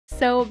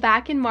So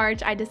back in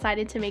March, I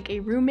decided to make a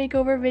room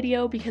makeover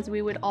video because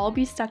we would all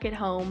be stuck at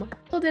home.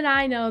 Little did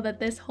I know that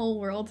this whole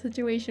world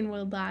situation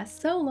would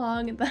last so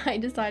long that I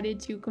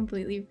decided to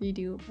completely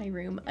redo my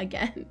room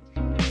again.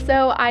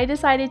 So I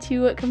decided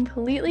to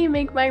completely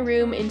make my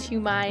room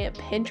into my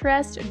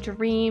Pinterest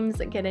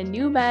dreams, get a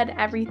new bed,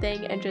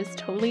 everything, and just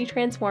totally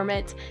transform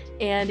it.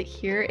 And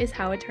here is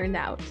how it turned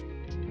out.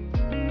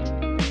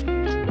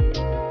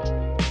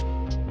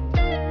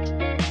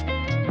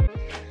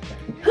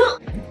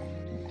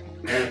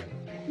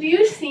 Do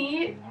you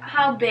see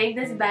how big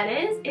this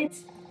bed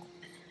is?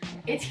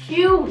 It's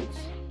huge.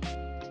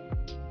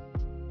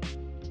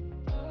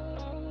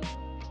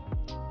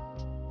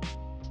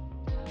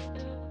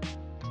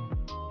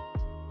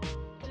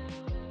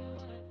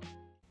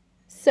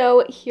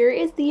 So here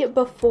is the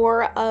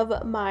before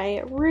of my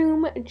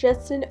room,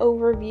 just an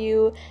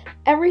overview.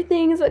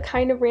 Everything's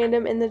kind of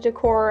random in the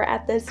decor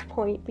at this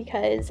point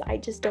because I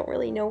just don't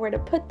really know where to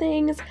put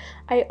things.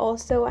 I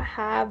also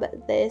have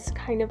this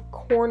kind of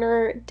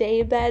corner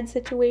day bed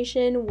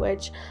situation,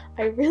 which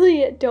I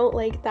really don't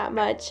like that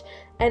much.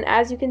 And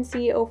as you can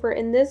see over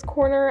in this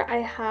corner, I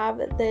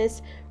have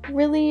this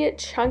really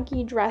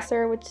chunky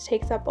dresser which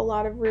takes up a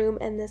lot of room,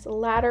 and this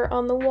ladder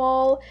on the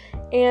wall,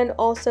 and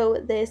also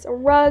this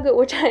rug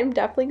which I'm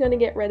definitely going to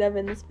get rid of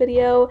in this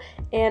video,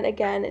 and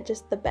again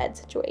just the bed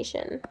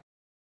situation.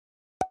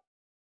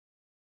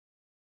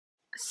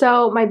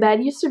 So my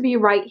bed used to be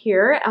right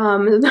here.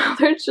 Now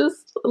there's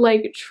just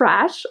like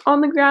trash on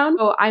the ground.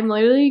 So I'm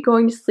literally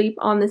going to sleep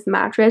on this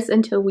mattress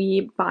until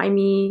we buy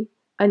me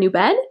a new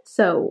bed.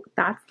 So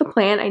that's the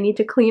plan. I need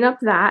to clean up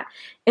that.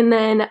 And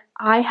then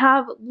I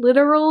have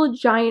literal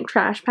giant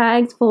trash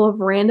bags full of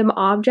random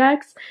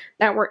objects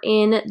that were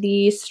in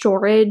the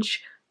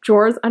storage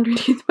drawers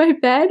underneath my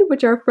bed,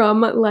 which are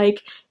from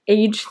like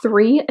age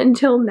 3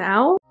 until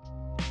now.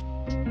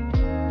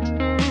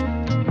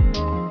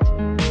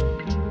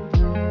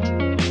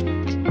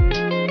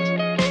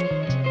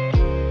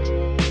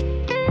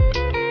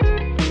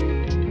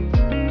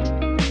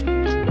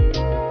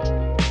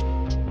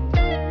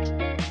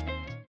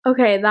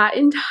 Okay, that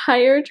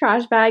entire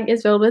trash bag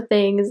is filled with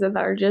things that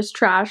are just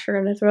trash.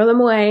 We're going to throw them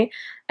away.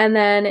 And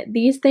then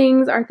these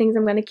things are things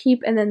I'm going to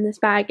keep. And then this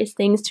bag is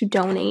things to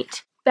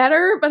donate.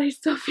 Better, but I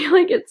still feel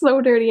like it's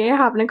so dirty. I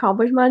haven't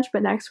accomplished much,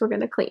 but next we're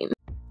going to clean.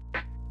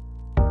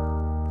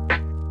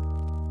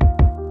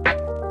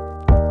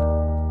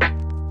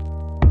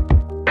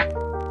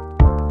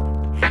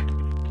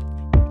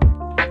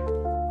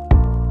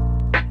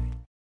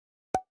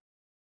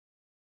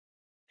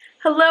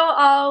 Hello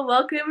all,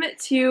 welcome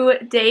to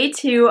day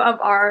 2 of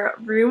our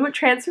room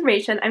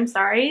transformation. I'm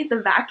sorry, the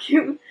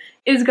vacuum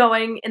is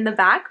going in the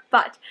back,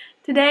 but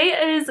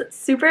today is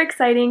super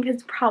exciting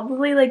because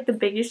probably like the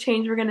biggest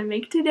change we're gonna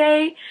make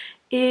today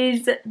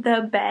is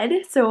the bed.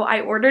 So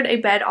I ordered a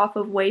bed off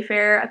of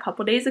Wayfair a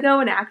couple days ago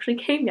and it actually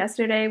came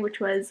yesterday,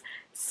 which was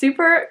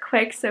super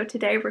quick. So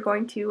today we're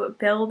going to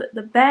build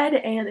the bed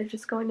and it's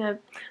just going to,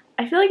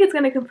 I feel like it's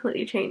going to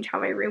completely change how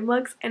my room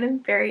looks and I'm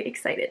very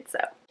excited. So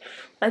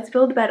let's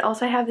build the bed.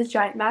 Also, I have this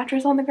giant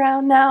mattress on the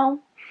ground now.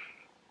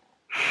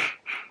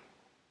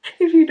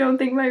 If you don't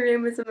think my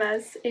room is a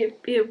mess, it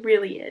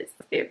really is.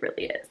 It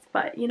really is.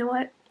 But you know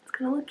what? It's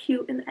going to look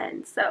cute in the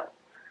end. So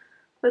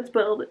let's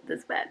build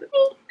this bed with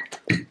me.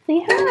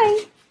 Say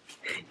hi.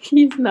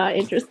 He's not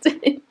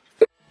interested.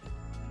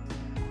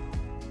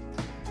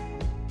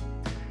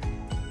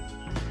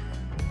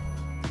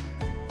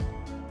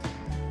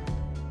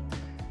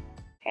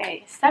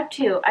 Okay, step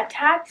 2,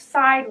 attach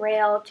side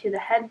rail to the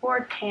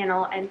headboard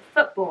panel and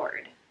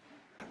footboard.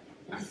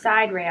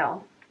 Side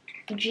rail.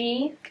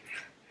 G.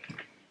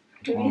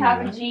 Do we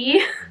have a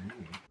G?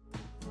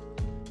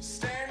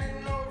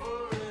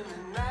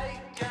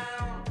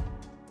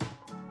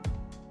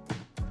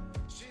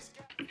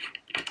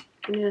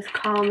 You just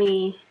call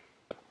me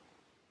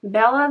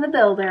Bella the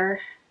Builder.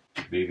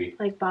 Baby.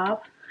 Like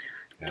Bob.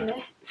 Yeah. Get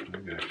it?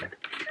 Okay.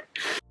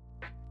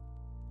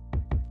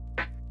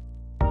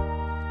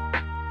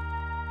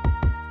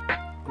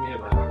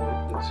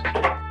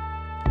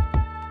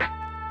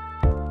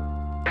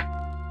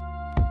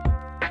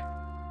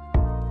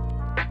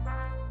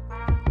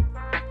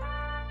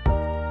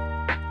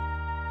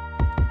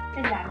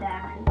 Good job,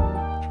 Dad.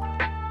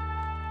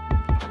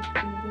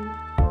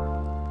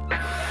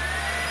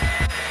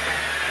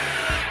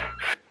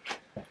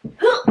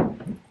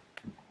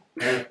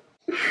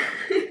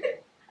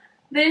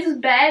 This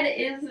bed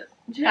is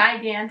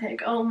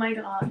gigantic. Oh my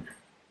god.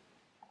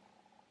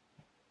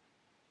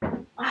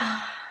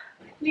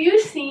 Do you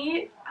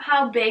see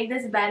how big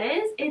this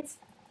bed is?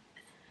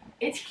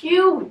 It's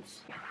huge.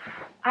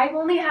 I've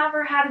only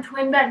ever had a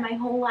twin bed my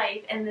whole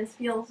life and this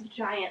feels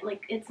giant.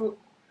 Like it's,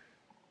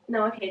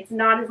 no, okay, it's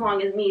not as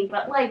long as me,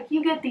 but like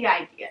you get the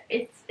idea.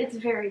 It's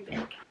very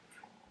big.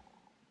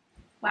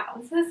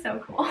 Wow, this is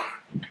so cool.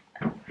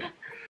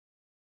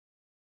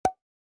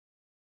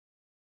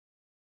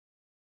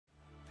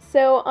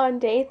 So on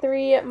day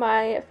 3,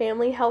 my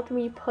family helped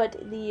me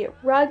put the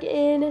rug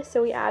in.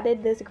 So we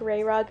added this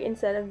gray rug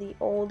instead of the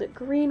old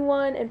green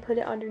one and put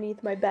it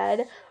underneath my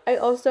bed. I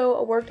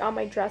also worked on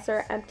my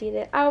dresser, emptied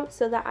it out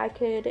so that I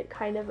could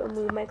kind of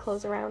move my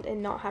clothes around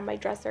and not have my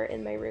dresser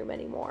in my room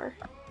anymore.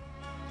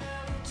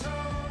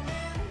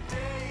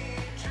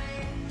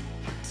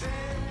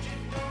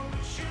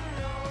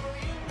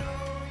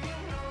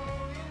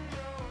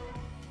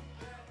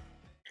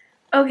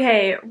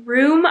 Okay,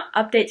 room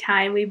update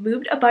time. We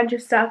moved a bunch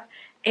of stuff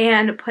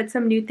and put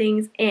some new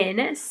things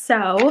in.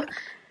 So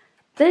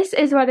this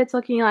is what it's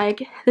looking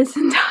like. This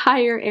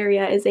entire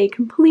area is a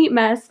complete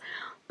mess,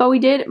 but we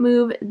did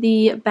move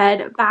the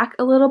bed back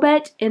a little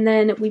bit and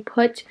then we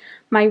put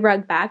my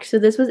rug back. So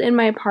this was in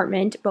my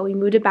apartment, but we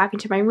moved it back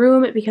into my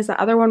room because the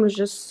other one was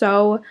just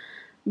so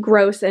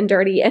gross and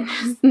dirty and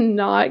just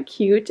not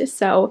cute.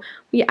 So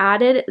we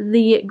added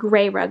the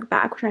gray rug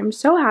back, which I'm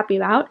so happy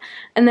about.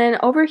 And then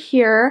over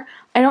here,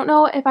 I don't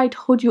know if I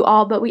told you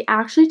all, but we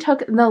actually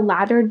took the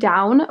ladder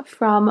down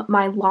from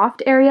my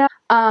loft area.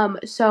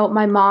 So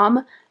my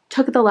mom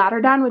took the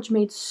ladder down, which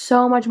made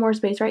so much more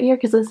space right here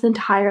because this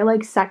entire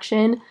like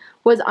section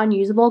was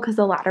unusable because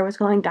the ladder was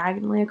going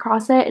diagonally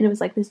across it and it was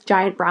like this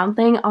giant brown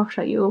thing. I'll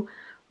show you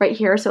right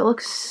here. So it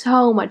looks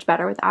so much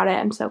better without it.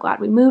 I'm so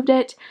glad we moved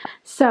it.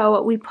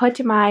 So we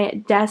put my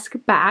desk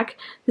back.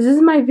 This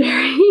is my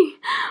very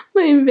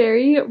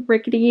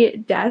rickety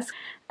desk.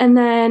 And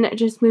then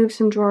just moved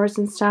some drawers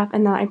and stuff.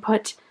 And then I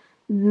put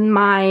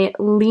my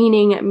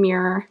leaning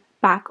mirror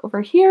back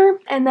over here.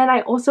 And then I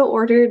also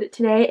ordered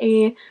today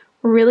a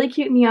really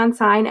cute neon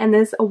sign and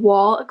this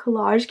wall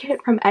collage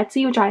kit from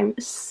Etsy, which I'm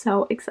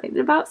so excited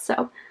about.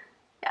 So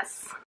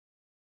yes.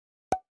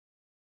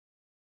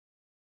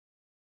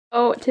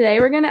 So today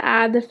we're going to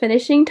add the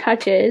finishing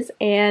touches,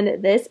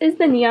 and this is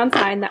the neon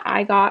sign that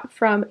I got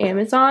from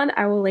Amazon.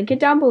 I will link it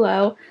down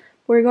below.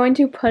 We're going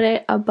to put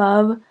it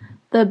above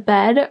the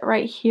bed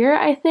right here,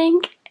 I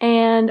think,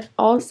 and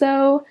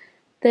also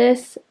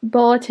this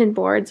bulletin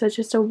board. So it's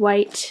just a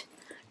white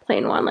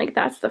plain one, like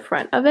that's the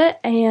front of it,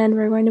 and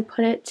we're going to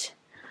put it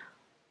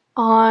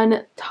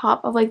on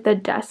top of like the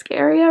desk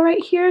area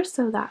right here.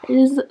 So that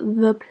is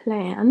the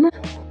plan.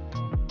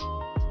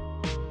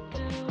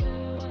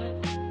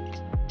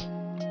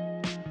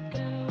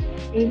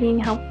 Are you being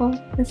helpful,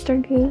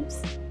 Mr.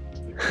 Goose?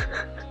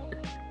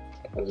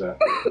 How's that?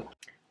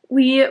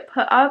 We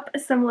put up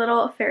some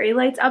little fairy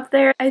lights up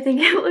there. I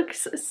think it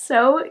looks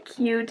so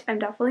cute. I'm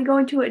definitely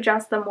going to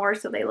adjust them more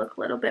so they look a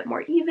little bit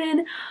more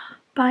even.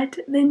 But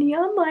the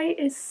neon light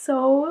is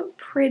so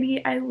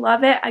pretty. I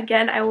love it.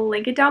 Again, I will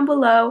link it down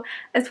below.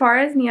 As far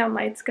as neon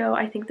lights go,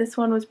 I think this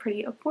one was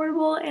pretty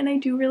affordable and I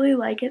do really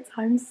like it,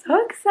 so I'm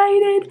so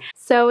excited.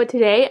 So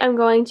today I'm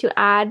going to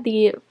add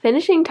the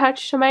finishing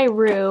touch to my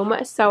room.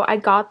 So I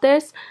got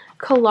this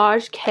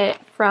collage kit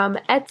from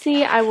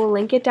Etsy. I will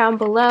link it down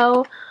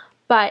below,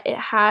 but it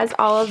has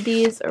all of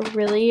these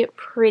really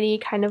pretty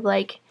kind of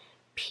like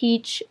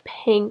peach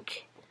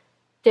pink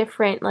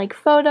different like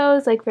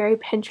photos, like very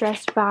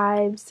Pinterest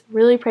vibes,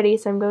 really pretty.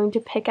 So I'm going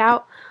to pick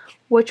out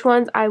which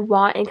ones I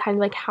want and kind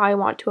of like how I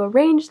want to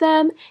arrange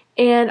them,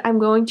 and I'm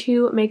going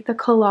to make the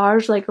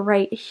collage like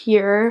right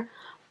here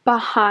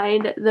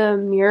behind the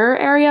mirror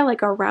area,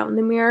 like around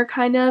the mirror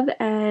kind of,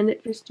 and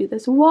just do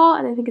this wall,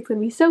 and I think it's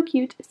gonna be so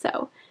cute.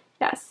 So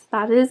yes,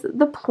 that is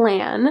the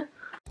plan.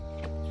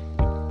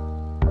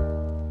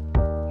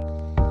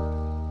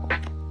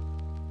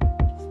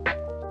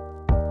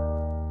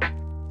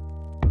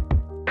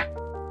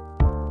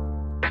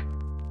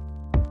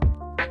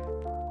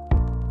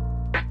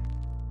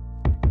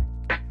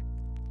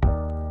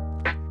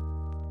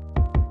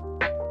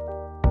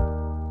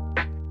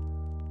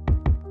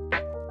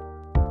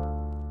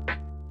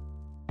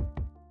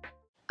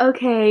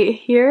 Okay,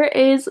 here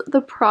is the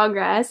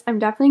progress. I'm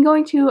definitely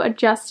going to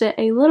adjust it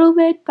a little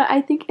bit, but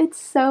I think it's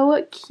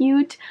so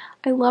cute.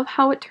 I love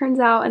how it turns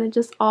out and it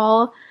just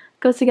all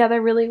goes together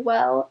really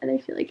well, and I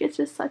feel like it's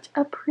just such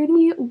a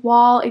pretty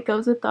wall. It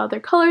goes with the other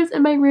colors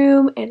in my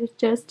room and it's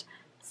just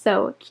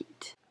so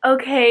cute.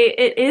 Okay,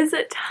 it is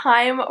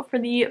time for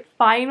the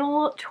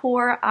final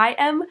tour. I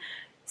am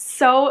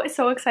so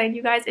excited,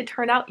 you guys. It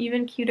turned out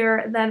even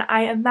cuter than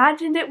I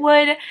imagined it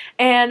would,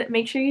 and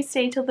make sure you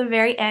stay till the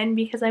very end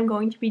because I'm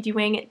going to be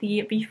doing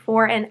the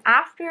before and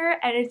after,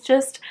 and it's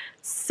just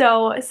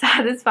so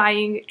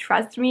satisfying,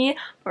 trust me.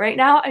 But right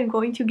now I'm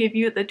going to give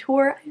you the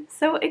tour. I'm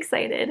so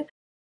excited.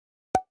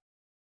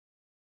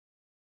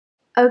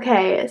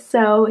 Okay,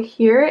 so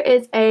here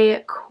is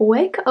a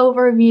quick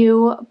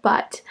overview,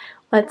 but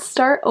let's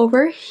start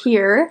over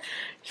here.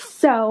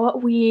 So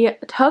we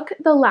took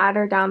the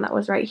ladder down that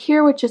was right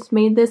here, which just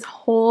made this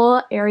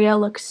whole area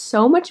look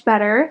so much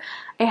better.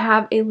 I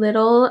have a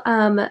little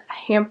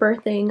hamper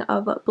thing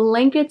of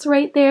blankets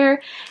right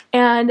there,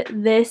 and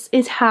this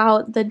is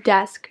how the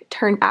desk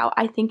turned out.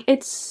 I think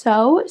it's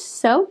so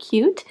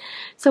cute.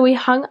 So we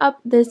hung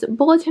up this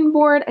bulletin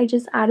board. I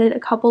just added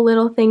a couple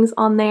little things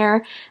on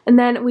there, and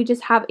then we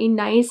just have a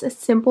nice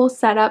simple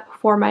setup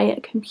for my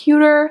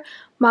computer,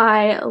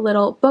 my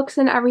little books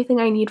and everything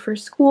I need for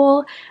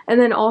school, and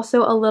then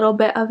also a little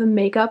bit of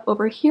makeup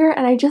over here,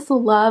 and I just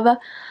love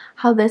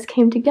how this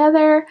came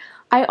together.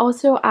 I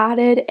also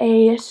added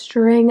a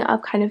string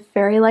of kind of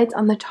fairy lights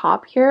on the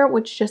top here,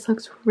 which just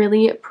looks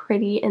really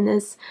pretty in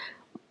this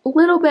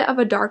little bit of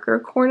a darker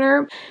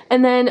corner.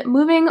 And then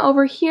moving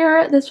over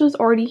here, this was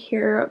already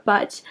here,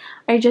 but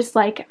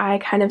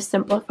I kind of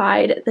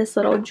simplified this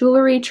little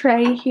jewelry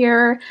tray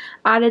here,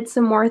 added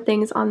some more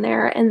things on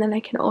there, and then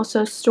I can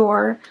also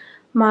store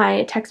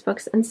my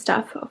textbooks and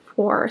stuff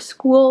for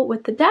school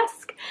with the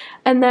desk.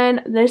 And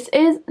then this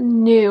is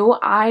new.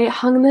 I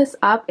hung this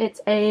up. It's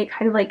a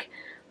kind of like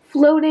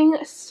floating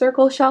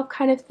circle shelf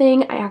kind of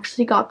thing. I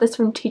actually got this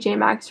from TJ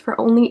Maxx for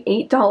only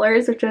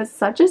 $8, which was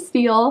such a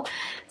steal.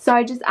 So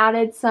I just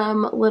added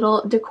some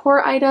little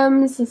decor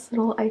items, this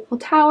little Eiffel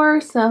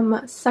Tower, some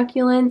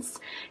succulents,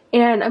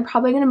 and I'm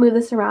probably going to move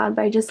this around,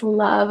 but I just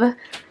love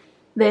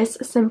this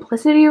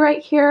simplicity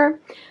right here.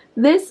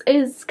 This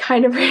is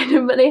kind of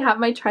random, but I have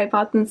my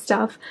tripods and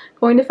stuff.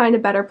 Going to find a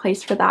better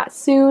place for that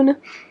soon.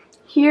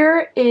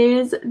 Here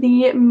is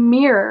the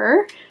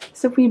mirror.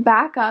 So if we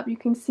back up, you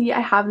can see I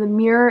have the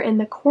mirror in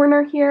the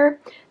corner here.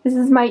 This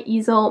is my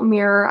easel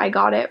mirror. I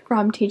got it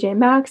from TJ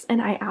Maxx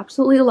and I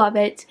absolutely love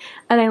it.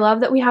 And I love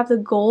that we have the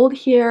gold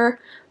here,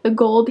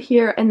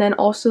 and then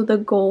also the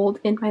gold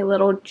in my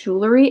little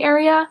jewelry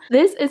area.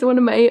 This is one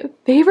of my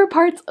favorite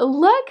parts.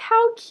 Look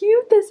how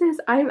cute this is.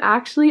 I'm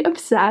actually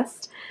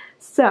obsessed.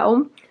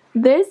 So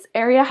this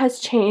area has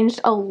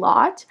changed a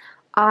lot.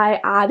 I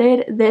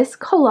added this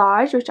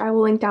collage, which I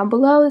will link down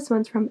below. This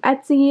one's from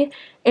Etsy,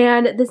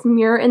 and this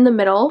mirror in the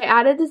middle. I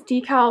added this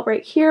decal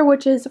right here,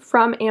 which is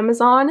from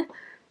Amazon.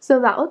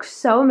 So that looks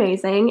so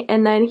amazing.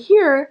 And then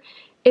here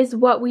is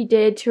what we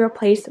did to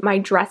replace my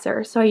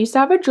dresser. So I used to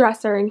have a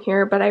dresser in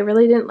here, but I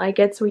really didn't like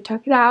it, so we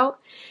took it out.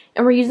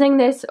 And we're using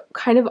this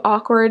kind of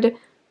awkward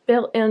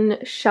built-in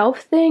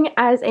shelf thing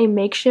as a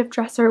makeshift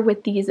dresser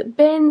with these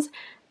bins.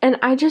 And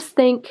I just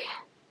think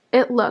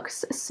it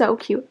looks so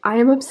cute. I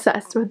am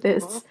obsessed with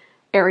this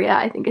area.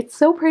 I think it's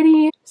so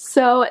pretty.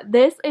 So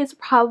this is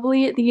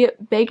probably the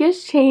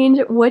biggest change,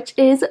 which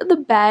is the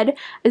bed.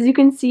 As you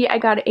can see, I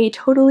got a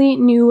totally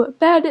new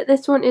bed.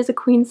 This one is a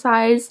queen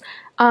size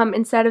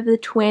instead of the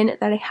twin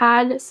that I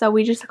had. So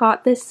we just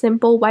got this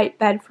simple white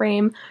bed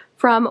frame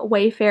from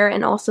Wayfair,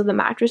 and also the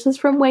mattresses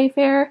from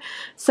Wayfair.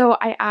 So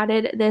I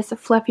added this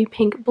fluffy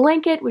pink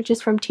blanket, which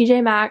is from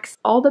TJ Maxx.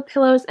 All the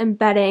pillows and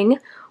bedding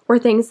were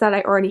things that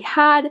I already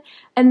had,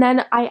 and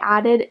then I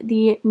added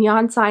the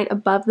neon sign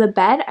above the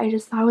bed. I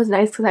just thought it was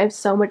nice because I have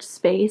so much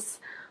space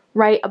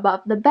right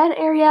above the bed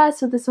area.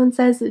 So this one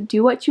says,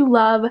 "Do what you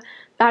love."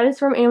 That is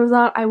from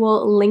Amazon. I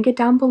will link it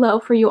down below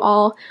for you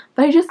all,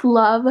 but I just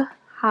love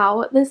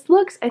how this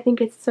looks. I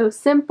think it's so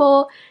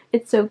simple,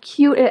 it's so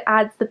cute, it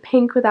adds the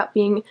pink without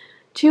being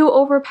too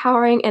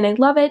overpowering, and I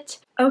love it.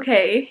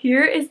 Okay,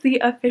 here is the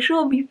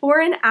official before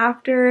and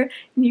after.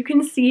 You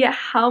can see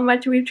how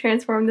much we've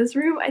transformed this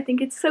room. I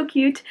think it's so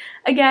cute.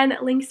 Again,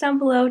 links down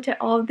below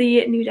to all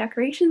the new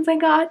decorations I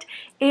got,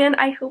 and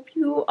I hope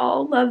you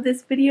all love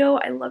this video.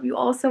 I love you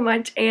all so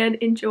much, and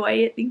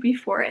enjoy the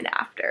before and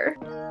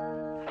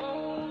after.